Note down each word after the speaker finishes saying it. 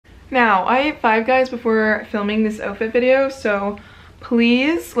Now, I ate Five Guys before filming this outfit video, so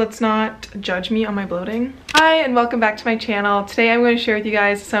please let's not judge me on my bloating. Hi, and welcome back to my channel. Today I'm going to share with you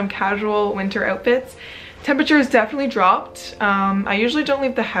guys some casual winter outfits. Temperature has definitely dropped. I usually don't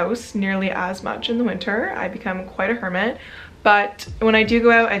leave the house nearly as much in the winter. I become quite a hermit. But when I do go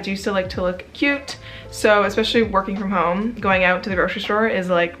out, I do still like to look cute. So especially working from home, going out to the grocery store is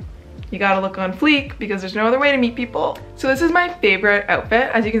like, you gotta look on fleek because there's no other way to meet people. So this is my favorite outfit.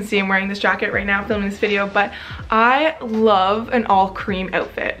 As you can see, I'm wearing this jacket right now filming this video, but I love an all cream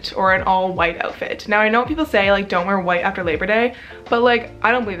outfit or an all white outfit. Now I know people say like don't wear white after Labor Day, but like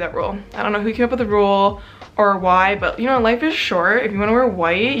I don't believe that rule. I don't know who came up with the rule or why, but you know, life is short. If you want to wear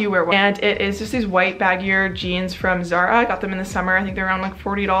white, you wear white. And it is just these white baggier jeans from Zara. I got them in the summer. I think they're around like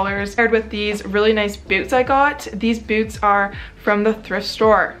 $40. Paired with these really nice boots I got. These boots are from the thrift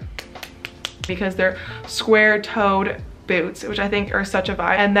store because they're square-toed boots, which I think are such a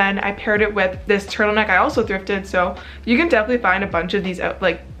vibe. And then I paired it with this turtleneck I also thrifted, so you can definitely find a bunch of these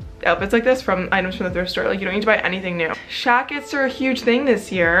outfits like this from items from the thrift store. Like, you don't need to buy anything new. Shackets are a huge thing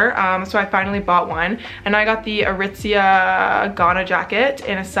this year, so I finally bought one, and I got the Aritzia Ghana jacket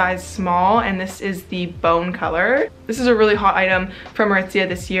in a size small, and this is the bone color. This is a really hot item from Aritzia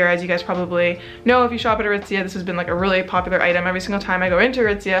this year. As you guys probably know, if you shop at Aritzia, this has been like a really popular item. Every single time I go into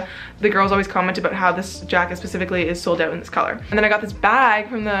Aritzia, the girls always comment about how this jacket specifically is sold out in this color. And then I got this bag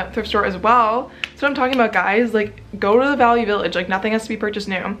from the thrift store as well. That's what I'm talking about, guys. Like, go to the Value Village. Like, nothing has to be purchased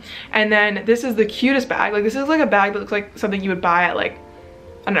new. And then this is the cutest bag. Like, this is like a bag that looks like something you would buy at like,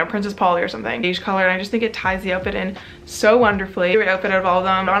 I don't know, Princess Polly or something. Beige color, and I just think it ties the outfit in so wonderfully. Favorite outfit out of all of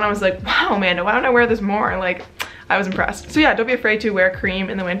them. And I was like, wow, Amanda, why don't I wear this more? Like, I was impressed. So yeah, don't be afraid to wear cream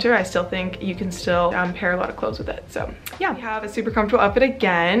in the winter. I still think you can still pair a lot of clothes with it. So yeah, we have a super comfortable outfit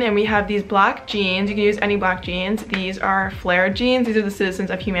again, and we have these black jeans. You can use any black jeans. These are flared jeans. These are the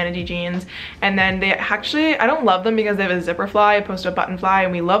Citizens of Humanity jeans. And then they actually, I don't love them because they have a zipper fly opposed to a button fly,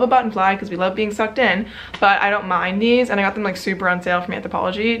 and we love a button fly because we love being sucked in, but I don't mind these, and I got them like super on sale from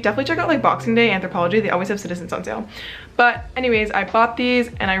Anthropologie. Definitely check out like Boxing Day Anthropologie. They always have Citizens on sale. But anyways, I bought these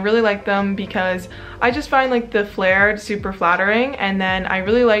and I really like them because I just find like the flared super flattering, and then I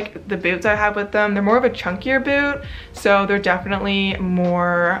really like the boots I have with them. They're more of a chunkier boot, so they're definitely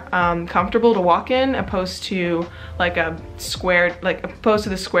more comfortable to walk in opposed to like a square, like opposed to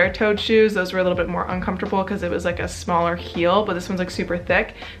the square-toed shoes. Those were a little bit more uncomfortable because it was like a smaller heel, but this one's like super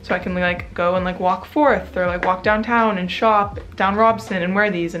thick, so I can like go and like walk forth or like walk downtown and shop down Robson and wear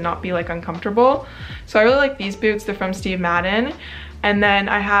these and not be like uncomfortable. So I really like these boots. They're from Steve Madden. And then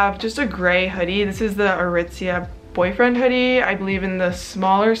I have just a gray hoodie. This is the Aritzia boyfriend hoodie, I believe in the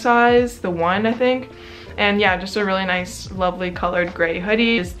smaller size, the one I think. And yeah, just a really nice, lovely colored gray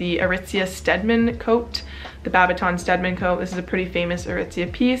hoodie. This is the Aritzia Stedman coat, the Babaton Stedman coat. This is a pretty famous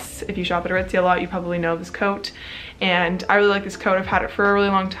Aritzia piece. If you shop at Aritzia a lot, you probably know this coat. And I really like this coat. I've had it for a really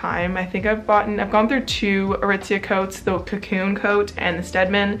long time. I think I've gone through two Aritzia coats, the cocoon coat and the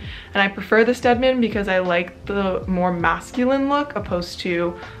Stedman. And I prefer the Stedman because I like the more masculine look opposed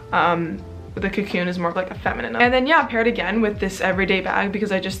to the cocoon is more of like a feminine. And then yeah, paired again with this everyday bag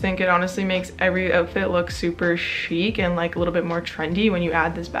because I just think it honestly makes every outfit look super chic and like a little bit more trendy when you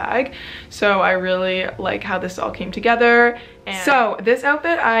add this bag. So I really like how this all came together. And so this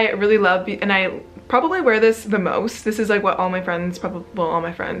outfit I really love, and I probably wear this the most. This is like what all my friends,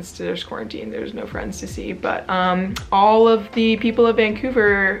 there's quarantine, there's no friends to see, but all of the people of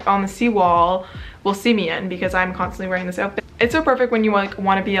Vancouver on the seawall will see me in because I'm constantly wearing this outfit. It's so perfect when you like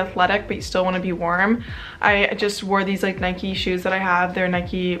want to be athletic but you still want to be warm. I just wore these like Nike shoes that I have. They're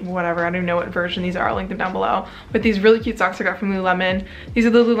Nike whatever, I don't even know what version these are. I'll link them down below. But these really cute socks I got from Lululemon. These are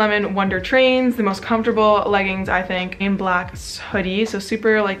the Lululemon Wonder Trains, the most comfortable leggings I think, in black hoodie, so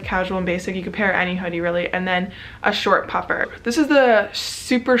super like casual and basic. You could pair any hoodie really, and then a short puffer. This is the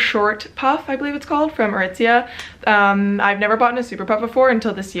super short puff, I believe it's called, from Aritzia. I've never bought a super puff before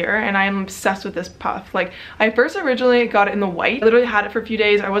until this year, and I am obsessed with this puff. Like, I first originally got it in the white. I literally had it for a few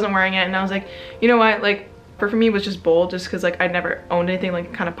days. I wasn't wearing it, and I was like, you know what, like, for me it was just bold just because like I'd never owned anything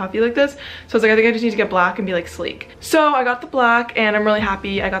like kind of puffy like this. So I was like, I think I just need to get black and be like sleek. So I got the black, and I'm really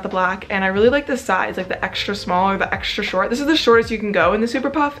happy I got the black, and I really like the size, like the extra small or the extra short. This is the shortest you can go in the super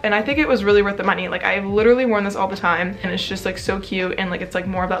puff, and I think it was really worth the money. Like, I've literally worn this all the time, and it's just like so cute, and like it's like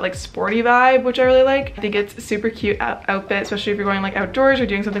more of that like sporty vibe, which I really like. I think it's a super cute outfit, especially if you're going like outdoors or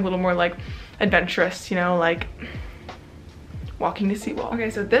doing something a little more like adventurous, you know, like walking to seawall. Okay,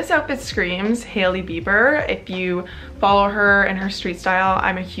 so this outfit screams Hailey Bieber. If you follow her and her street style,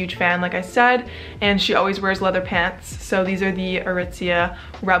 I'm a huge fan, like I said, and she always wears leather pants. So these are the Aritzia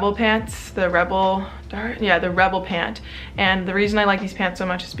Rebel pants, the Rebel pant. And the reason I like these pants so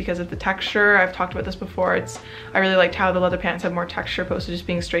much is because of the texture. I've talked about this before. I really liked how the leather pants have more texture opposed to just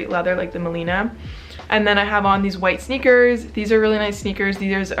being straight leather like the Melina. And then I have on these white sneakers. These are really nice sneakers.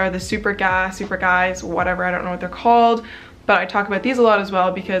 These are the Super Guys, whatever, I don't know what they're called. But I talk about these a lot as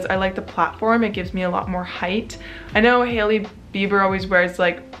well because I like the platform. It gives me a lot more height. I know Hailey Bieber always wears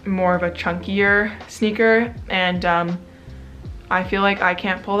like more of a chunkier sneaker, and I feel like I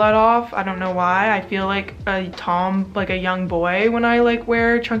can't pull that off. I don't know why. I feel like a young boy when I like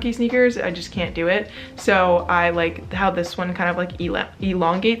wear chunky sneakers. I just can't do it. So I like how this one kind of like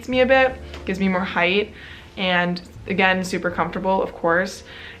elongates me a bit, gives me more height, and again, super comfortable, of course.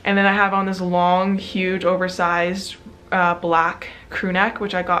 And then I have on this long, huge, oversized black crew neck,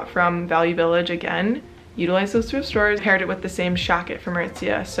 which I got from Value Village. Again, utilize those thrift stores. Paired it with the same Shacket from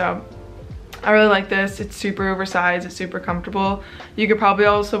Aritzia. So I really like this. It's super oversized, it's super comfortable. You could probably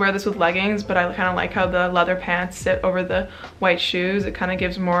also wear this with leggings, but I kind of like how the leather pants sit over the white shoes. It kind of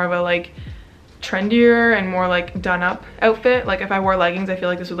gives more of a like trendier and more like done up outfit. Like if I wore leggings, I feel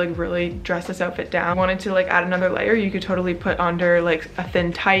like this would like really dress this outfit down. Wanted to like add another layer, you could totally put under like a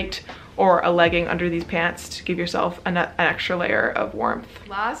thin tight or a legging under these pants to give yourself an extra layer of warmth.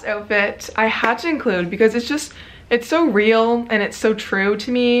 Last outfit I had to include because it's so real and it's so true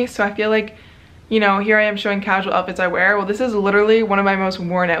to me. So I feel like, you know, here I am showing casual outfits I wear. Well, this is literally one of my most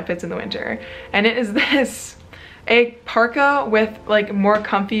worn outfits in the winter. And it is this, a parka with like more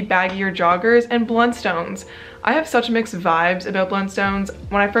comfy, baggier joggers and Blundstones. I have such mixed vibes about Blundstones.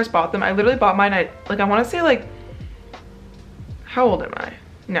 When I first bought them, I literally bought mine at, like, I wanna say like, how old am I?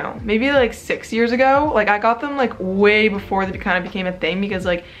 No, maybe like 6 years ago. Like I got them like way before they kind of became a thing because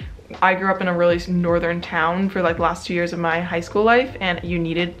like I grew up in a really northern town for like the last 2 years of my high school life, and you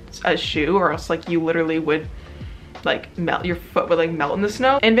needed a shoe or else like you literally would like melt, your foot would like melt in the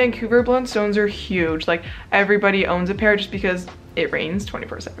snow. In Vancouver, Blundstones are huge. Like everybody owns a pair just because it rains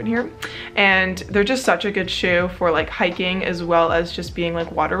 24/7 here, and they're just such a good shoe for like hiking as well as just being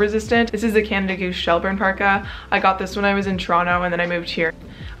like water resistant. This is the Canada Goose Shelburne Parka. I got this when I was in Toronto and then I moved here.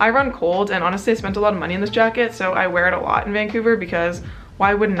 I run cold, and honestly I spent a lot of money on this jacket, so I wear it a lot in Vancouver because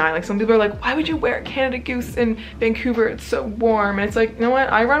why wouldn't I? Like some people are like, why would you wear Canada Goose in Vancouver? It's so warm. And it's like, you know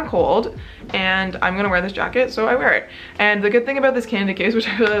what? I run cold and I'm gonna wear this jacket, so I wear it. And the good thing about this Canada Goose, which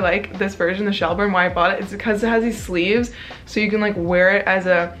I really like, this version, the Shelburne, why I bought it, is because it has these sleeves, so you can like wear it as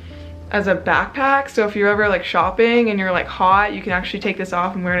a backpack. So if you're ever like shopping and you're like hot, you can actually take this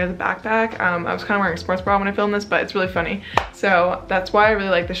off and wear it as a backpack. I was kind of wearing a sports bra when I filmed this, but it's really funny. So that's why I really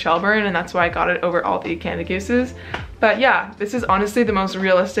like the Shelburne, and that's why I got it over all the Canada Gooses. But yeah, this is honestly the most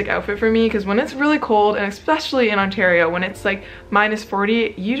realistic outfit for me, because when it's really cold, and especially in Ontario, when it's like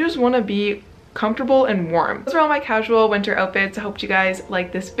 -40, you just want to be comfortable and warm. Those are all my casual winter outfits. I hope you guys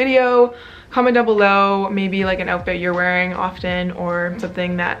like this video. Comment down below maybe like an outfit you're wearing often or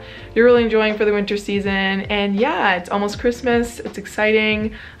something that you're really enjoying for the winter season. And yeah, it's almost Christmas. It's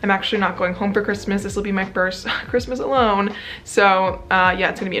exciting. I'm actually not going home for Christmas. This will be my first Christmas alone. So yeah,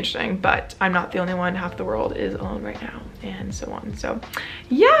 it's gonna be interesting, but I'm not the only one. Half the world is alone right now, and so on. So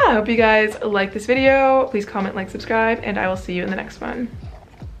yeah, I hope you guys like this video. Please comment, like, subscribe, and I will see you in the next one.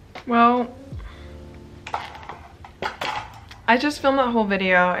 Well, I just filmed that whole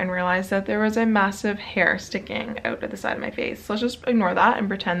video and realized that there was a massive hair sticking out at the side of my face. So let's just ignore that and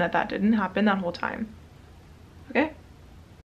pretend that that didn't happen that whole time. Okay?